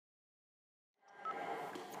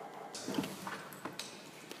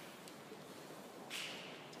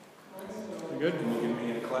good? Can you give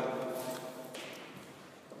me a clap?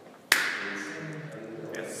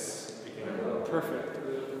 Yes. Perfect.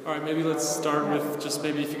 All right, maybe let's start with just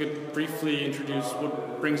maybe if you could briefly introduce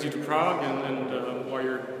what brings you to Prague and why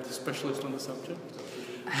you're the specialist on the subject.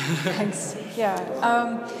 Thanks. Yeah.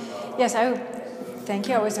 Yes, thank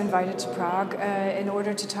you. I was invited to Prague in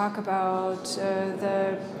order to talk about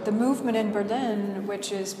the movement in Berlin,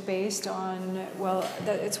 which is based on, well,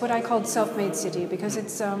 it's what I called self-made city, because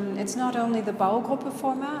it's not only the Baugruppe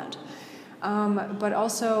format, but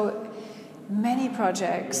also many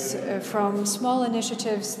projects from small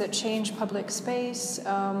initiatives that change public space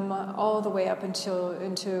all the way up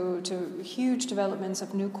into huge developments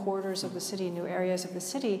of new quarters of the city, new areas of the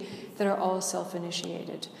city that are all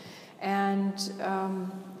self-initiated. And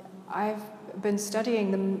I've been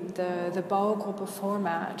studying the Baugruppe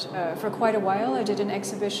format for quite a while. I did an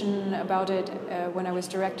exhibition about it when I was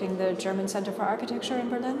directing the German Center for Architecture in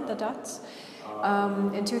Berlin, the DATS,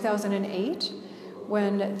 in 2008.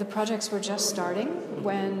 When the projects were just starting,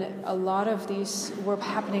 when a lot of these were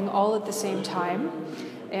happening all at the same time,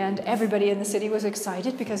 and everybody in the city was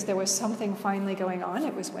excited because there was something finally going on.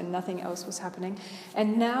 It was when nothing else was happening.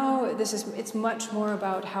 And now it's much more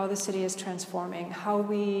about how the city is transforming, how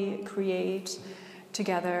we create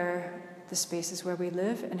together the spaces where we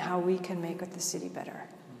live, and how we can make the city better.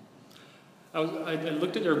 I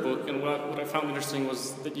looked at your book, and what I found interesting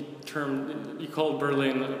was that you called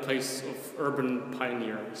Berlin a place of urban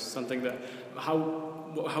pioneers. Something that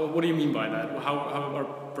what do you mean by that? How are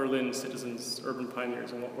Berlin citizens urban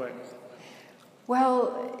pioneers? In what way?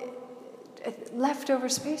 Well, leftover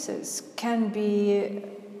spaces can be.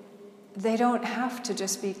 They don't have to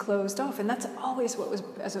just be closed off, and that's always what was.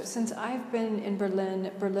 Since I've been in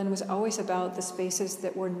Berlin, Berlin was always about the spaces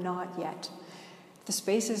that were not yet. The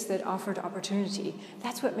spaces that offered opportunity.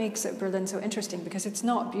 That's what makes Berlin so interesting, because it's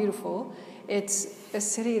not beautiful. It's a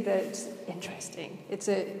city that's interesting.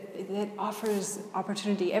 It offers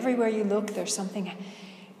opportunity. Everywhere you look, there's something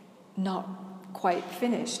not quite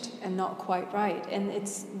finished and not quite right. And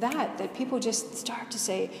it's that people just start to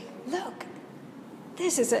say, look,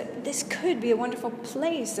 this could be a wonderful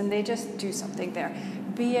place, and they just do something there.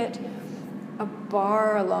 Be it a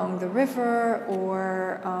bar along the river,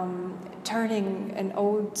 or turning an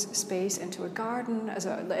old space into a garden, as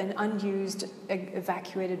an unused,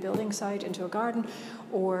 evacuated building site into a garden,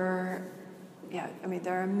 or,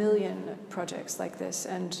 there are a million projects like this,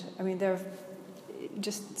 and they're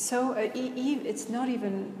just so, it's not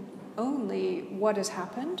even only what has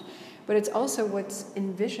happened, but it's also what's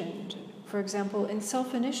envisioned. For example, in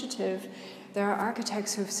self-initiative, there are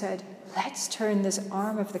architects who've said, let's turn this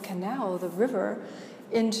arm of the canal, the river,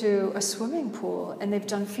 into a swimming pool, and they've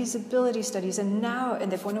done feasibility studies, and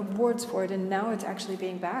they've won awards for it, and now it's actually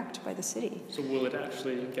being backed by the city. So will it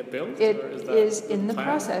actually get built? It is in the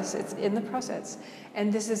process. It's in the process,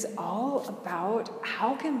 and this is all about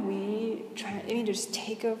how can we just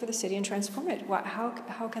take over the city and transform it.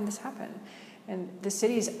 How can this happen? And the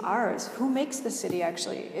city is ours. Who makes the city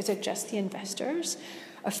actually? Is it just the investors?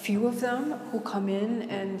 A few of them who come in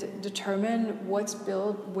and determine what's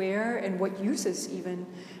built where and what uses even.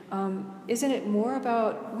 Isn't it more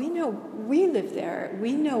about, we live there,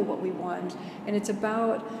 we know what we want, and it's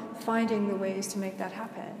about finding the ways to make that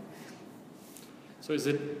happen. So is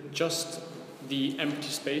it just the empty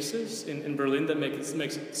spaces in Berlin that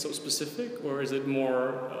makes it so specific, or is it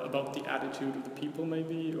more about the attitude of the people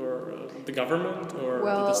maybe, or the government, or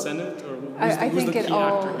the Senate, or who's the key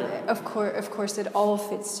actor here? Of course it all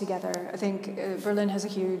fits together. I think Berlin has a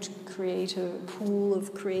huge pool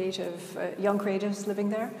of young creatives living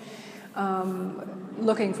there,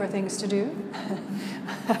 looking for things to do,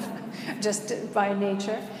 just by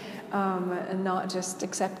nature, and not just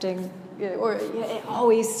accepting or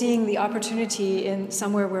always seeing the opportunity in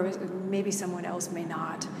somewhere where maybe someone else may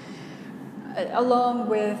not, along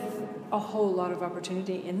with a whole lot of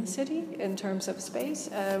opportunity in the city in terms of space,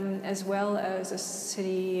 as well as a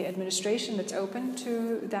city administration that's open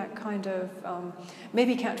to that kind of,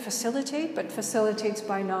 maybe can't facilitate, but facilitates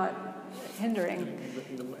by not hindering.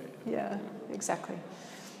 In the way. Yeah, exactly.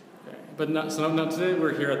 But now today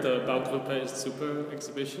we're here at the Baugruppe is Super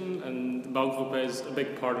exhibition, and Baugruppe is a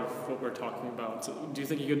big part of what we're talking about. So do you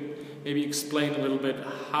think you could maybe explain a little bit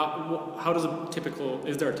how does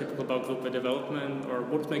is there a typical Baugruppe development, or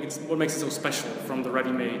what makes it so special from the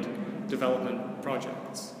ready-made development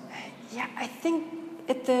projects? Yeah, I think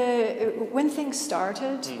when things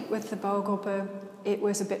started with the Baugruppe, it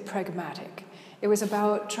was a bit pragmatic. It was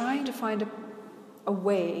about trying to find a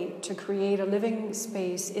way to create a living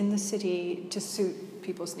space in the city to suit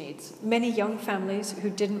people's needs. Many young families who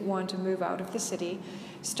didn't want to move out of the city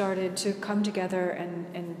started to come together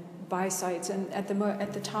and buy sites. And at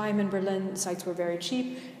the time in Berlin, sites were very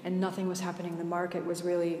cheap and nothing was happening. The market was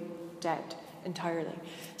really dead entirely.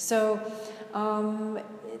 So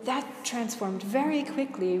that transformed very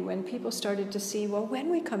quickly when people started to see, well, when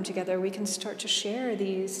we come together, we can start to share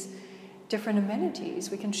these different amenities.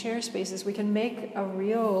 We can share spaces. We can make a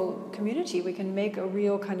real community. We can make a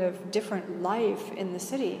real kind of different life in the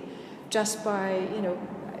city just by, you know,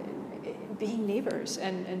 being neighbors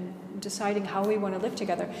and deciding how we want to live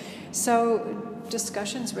together. So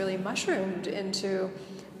discussions really mushroomed into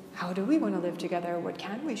how do we want to live together? What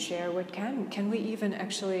can we share? What can we even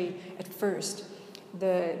actually, at first,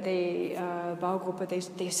 the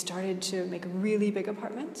Baugruppe, they started to make really big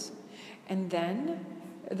apartments. And then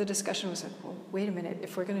the discussion was like, well, wait a minute,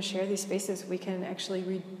 if we're going to share these spaces, we can actually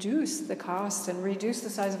reduce the costs and reduce the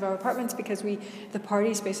size of our apartments because the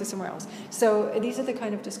party space is somewhere else. So these are the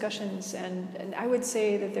kind of discussions, and I would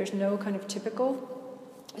say that there's no kind of typical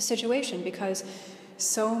situation because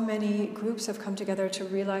so many groups have come together to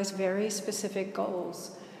realize very specific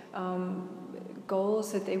goals,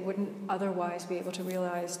 goals that they wouldn't otherwise be able to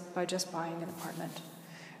realize by just buying an apartment.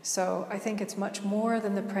 So I think it's much more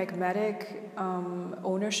than the pragmatic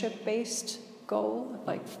ownership-based goal,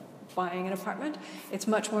 like buying an apartment. It's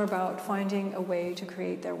much more about finding a way to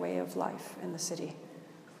create their way of life in the city.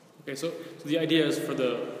 Okay, so the idea is for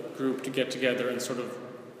the group to get together and sort of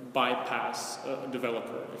bypass a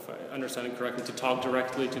developer, if I understand it correctly, to talk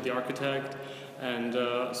directly to the architect. And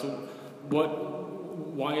so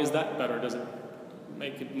why is that better? Does it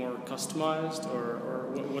make it more customized, or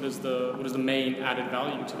what is the main added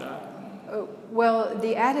value to that? Well,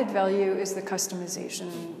 the added value is the customization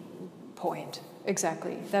point.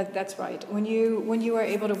 Exactly. That's right. When you are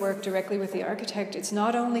able to work directly with the architect, it's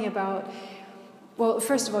not only about, well,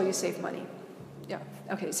 first of all, you save money. Yeah.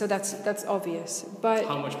 Okay. So that's obvious. But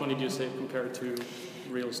how much money do you save compared to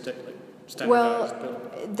real estate, like standardized?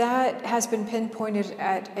 Well, that has been pinpointed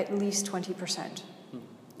at least 20%.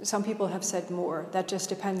 Some people have said more. That just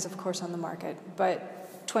depends, of course, on the market.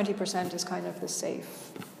 But 20% is kind of the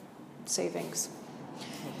safe savings.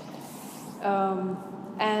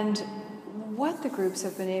 And what the groups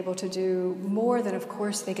have been able to do, more than, of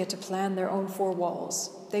course, they get to plan their own four walls.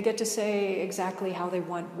 They get to say exactly how they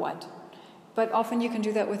want what. But often you can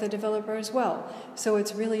do that with a developer as well. So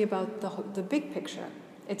it's really about the big picture.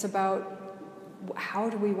 It's about how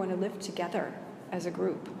do we want to live together as a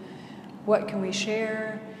group? What can we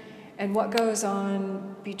share? And what goes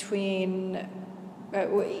on between,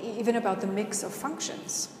 even about the mix of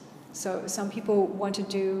functions. So some people want to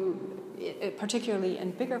do, particularly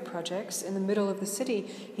in bigger projects in the middle of the city,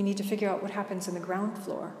 you need to figure out what happens in the ground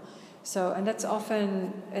floor. So, and that's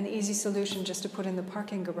often an easy solution just to put in the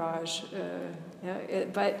parking garage.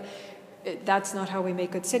 That's not how we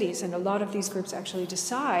make good cities. And a lot of these groups actually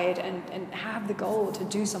decide and have the goal to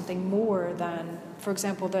do something more than, for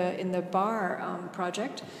example, in the bar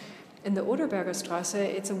project, in the Oderberger Straße,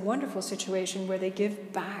 it's a wonderful situation where they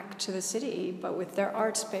give back to the city, but with their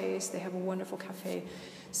art space, they have a wonderful cafe.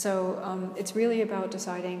 So it's really about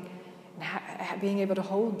deciding, being able to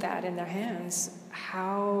hold that in their hands,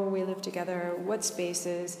 how we live together, what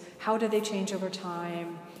spaces, how do they change over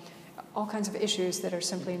time, all kinds of issues that are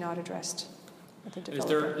simply not addressed with the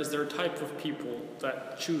developer. Is there a type of people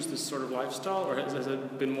that choose this sort of lifestyle, or has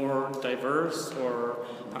it been more diverse, or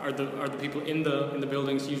are the people in the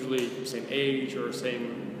buildings usually the same age or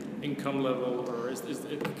same income level, or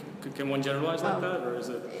can one generalize like that, or is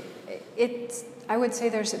it? I would say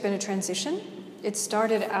there's been a transition. It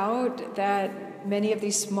started out that many of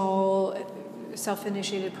these small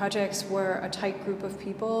self-initiated projects were a tight group of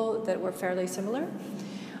people that were fairly similar.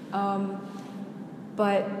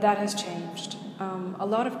 But that has changed. A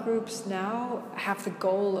lot of groups now have the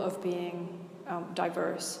goal of being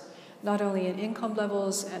diverse, not only in income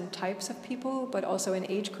levels and types of people, but also in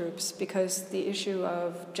age groups, because the issue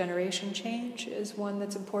of generation change is one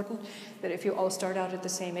that's important, that if you all start out at the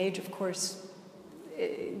same age, of course,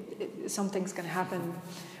 something's going to happen,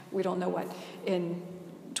 we don't know what, in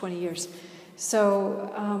 20 years.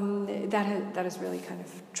 So that has really kind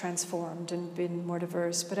of transformed and been more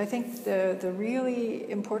diverse. But I think the really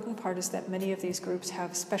important part is that many of these groups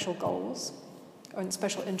have special goals and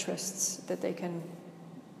special interests that they can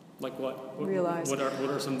like what? Realize. What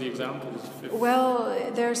are some of the examples?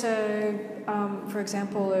 Well, there's for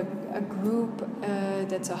example, a group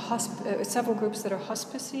that's several groups that are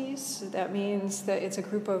hospices. That means that it's a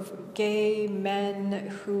group of gay men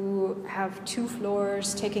who have 2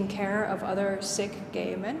 floors taking care of other sick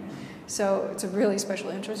gay men. So it's a really special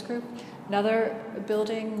interest group. Another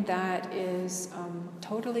building that is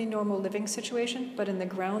totally normal living situation, but in the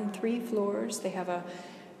ground 3 floors they have a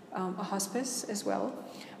hospice as well,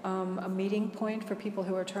 a meeting point for people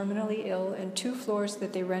who are terminally ill, and 2 floors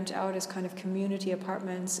that they rent out as kind of community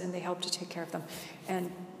apartments, and they help to take care of them.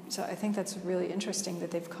 And so I think that's really interesting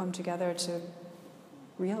that they've come together to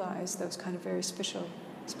realize those kind of very special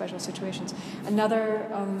situations. Another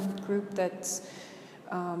group that's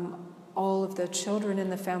all of the children in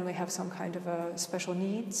the family have some kind of a special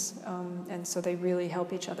needs, and so they really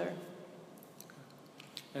help each other.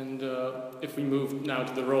 And if we move now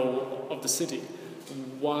to the role of the city,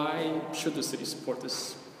 why should the city support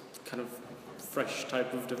this kind of fresh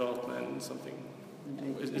type of development? Something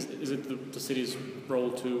is it the city's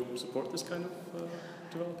role to support this kind of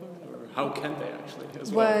development, or how can they actually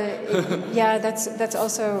as well? Well, yeah, that's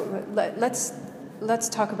also. Let's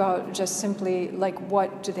talk about just simply like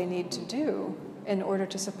what do they need to do in order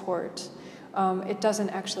to support. It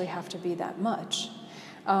doesn't actually have to be that much.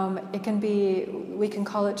 It can be, we can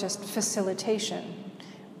call it just facilitation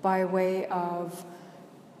by way of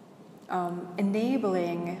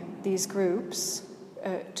enabling these groups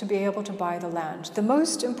to be able to buy the land. The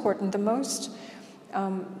most important,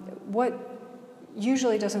 what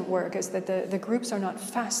usually doesn't work is that the groups are not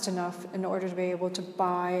fast enough in order to be able to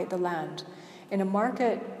buy the land. In a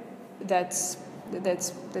market that's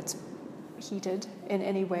heated in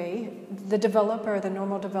any way, the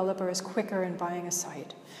normal developer is quicker in buying a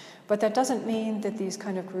site. But that doesn't mean that these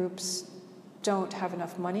kind of groups don't have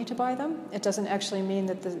enough money to buy them. It doesn't actually mean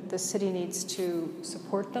that the city needs to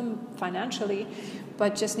support them financially,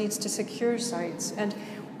 but just needs to secure sites. And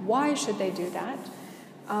why should they do that?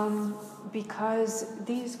 Because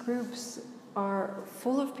these groups are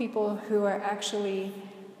full of people who are actually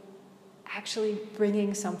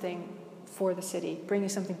bringing something for the city, bringing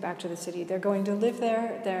something back to the city. They're going to live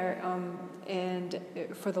there, and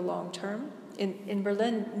for the long term. In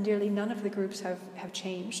Berlin, nearly none of the groups have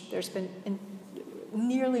changed. There's been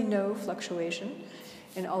nearly no fluctuation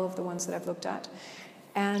in all of the ones that I've looked at.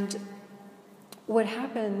 And what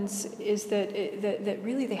happens is that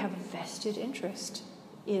really they have a vested interest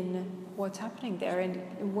in what's happening there.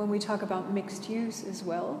 And when we talk about mixed use as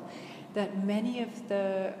well, that many of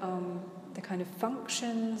the kind of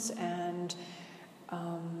functions and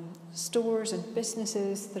stores and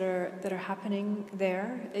businesses that are happening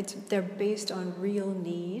there, they're based on real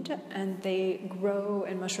need, and they grow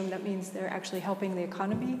and mushroom. That means they're actually helping the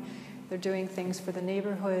economy. They're doing things for the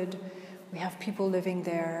neighborhood. We have people living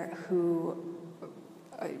there who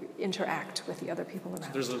interact with the other people around.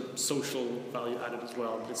 So there's a social value added as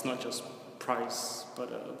well. It's not just price,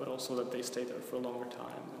 but also that they stay there for a longer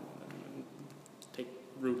time and take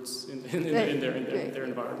roots in their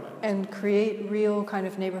environment and create real kind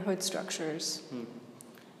of neighborhood structures.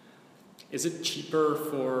 Is it cheaper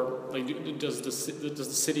for, like, does the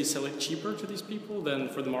city sell it cheaper to these people than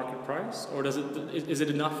for the market price, or is it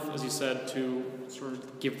enough, as you said, to sort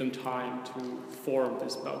of give them time to form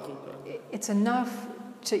this Baugruppe? It's enough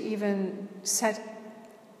to even set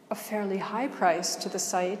a fairly high price to the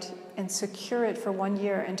site and secure it for 1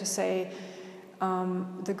 year, and to say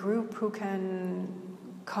the group who can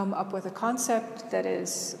come up with a concept that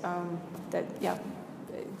is that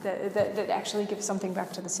actually gives something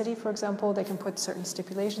back to the city, for example, they can put certain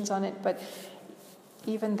stipulations on it, but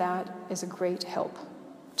even that is a great help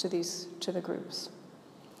to the groups.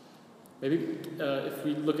 Maybe if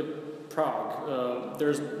we look at Prague,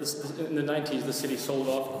 there's in the 90s the city sold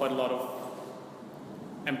off quite a lot of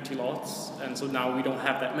empty lots, and so now we don't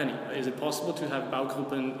have that many. Is it possible to have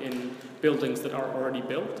Baugruppen in buildings that are already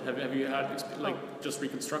built? Have you had just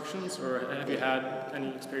reconstructions, or have you had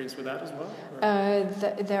any experience with that as well?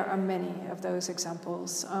 There are many of those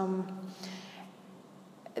examples.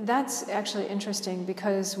 That's actually interesting,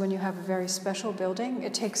 because when you have a very special building,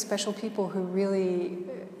 it takes special people who really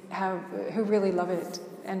love it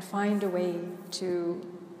and find a way to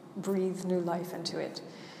breathe new life into it.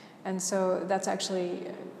 And so that's actually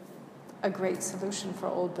a great solution for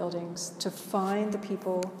old buildings, to find the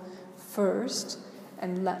people first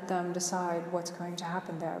and let them decide what's going to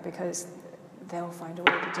happen there, because they'll find a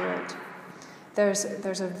way to do it.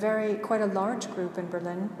 There's quite a large group in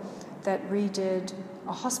Berlin that redid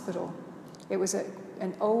a hospital. It was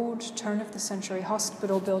an old turn-of-the-century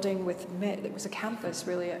hospital building it was a campus,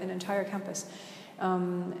 really, an entire campus.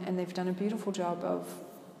 And they've done a beautiful job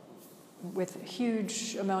with a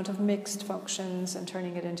huge amount of mixed functions and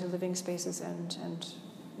turning it into living spaces and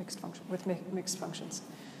mixed functions.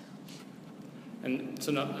 And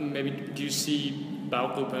so now, maybe do you see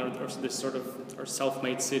Baugruppe or this sort of or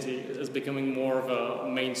self-made city as becoming more of a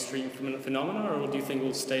mainstream phenomenon, or do you think it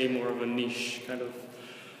will stay more of a niche kind of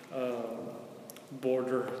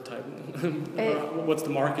border type? What's the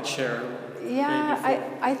market share? Yeah,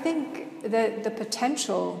 I think that the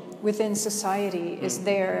potential within society is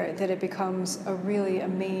there, that it becomes a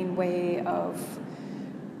main way of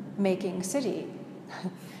making city,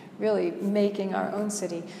 really making our own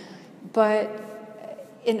city. But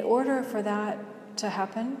in order for that to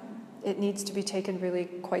happen, it needs to be taken really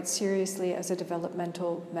quite seriously as a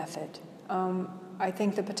developmental method. I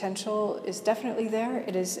think the potential is definitely there.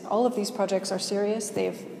 It is. All of these projects are serious.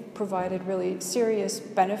 They've provided really serious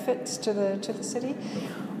benefits to the city,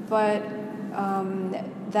 but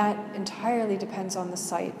that entirely depends on the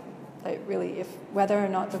site. Like really, if whether or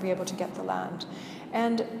not they'll be able to get the land,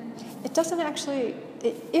 and it doesn't actually.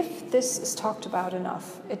 If this is talked about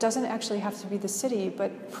enough, it doesn't actually have to be the city,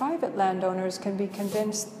 but private landowners can be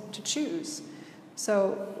convinced to choose.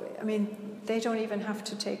 So, I mean, they don't even have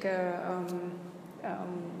to take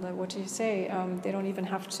what do you say? They don't even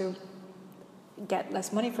have to get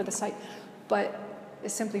less money for the site, but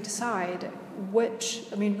simply decide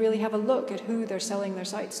really have a look at who they're selling their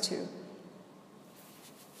sites to.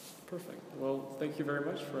 Perfect. Well, thank you very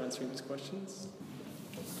much for answering these questions.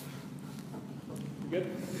 Good?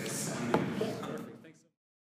 Yes. Perfect.